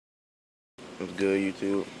What's good,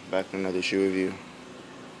 YouTube? Back with another shoe review.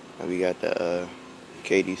 And we got the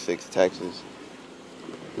KD6 Texas.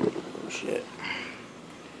 Oh shit.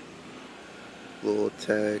 Little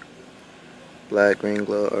tag. Black, green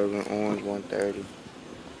glow, urban orange, 130.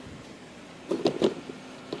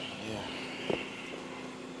 Yeah.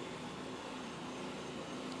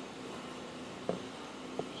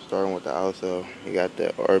 Starting with the outsole, you got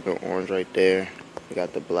the urban orange right there. You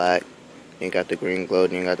got the black. Then you got the green glow.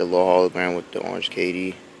 Then you got the low hologram with the orange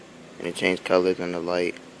KD. And it changed colors in the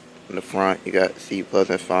light. On the front, you got C Plus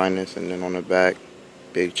and Finest, and then on the back,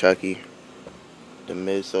 Big Chucky. The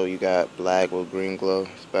midsole, you got black with green glow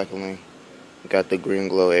speckling. You got the green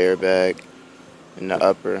glow airbag. In the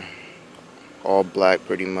upper, all black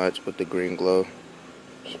pretty much with the green glow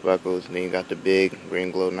speckles. Then you got the big green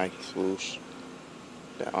glow Nike swoosh.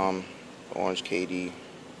 The orange KD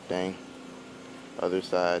thing. Other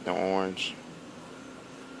side, the orange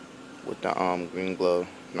with the green glow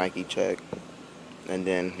Nike check. And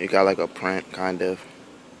then you got like a print kind of.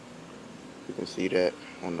 You can see that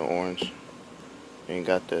on the orange. Then you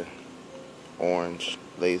got the orange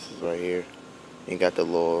laces right here. Then you got the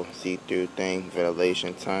little see-through thing,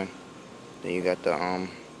 ventilation tongue. Then you got the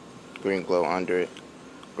green glow under it.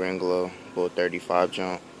 Green glow, little 35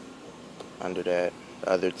 jump under that. The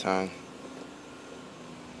other tongue.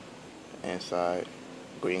 Inside,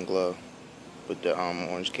 green glow with the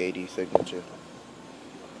orange KD signature.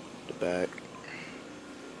 The back.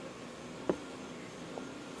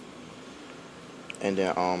 And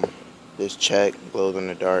then this check glows in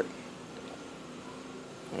the dark.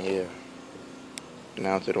 And yeah.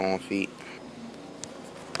 Now to the on feet.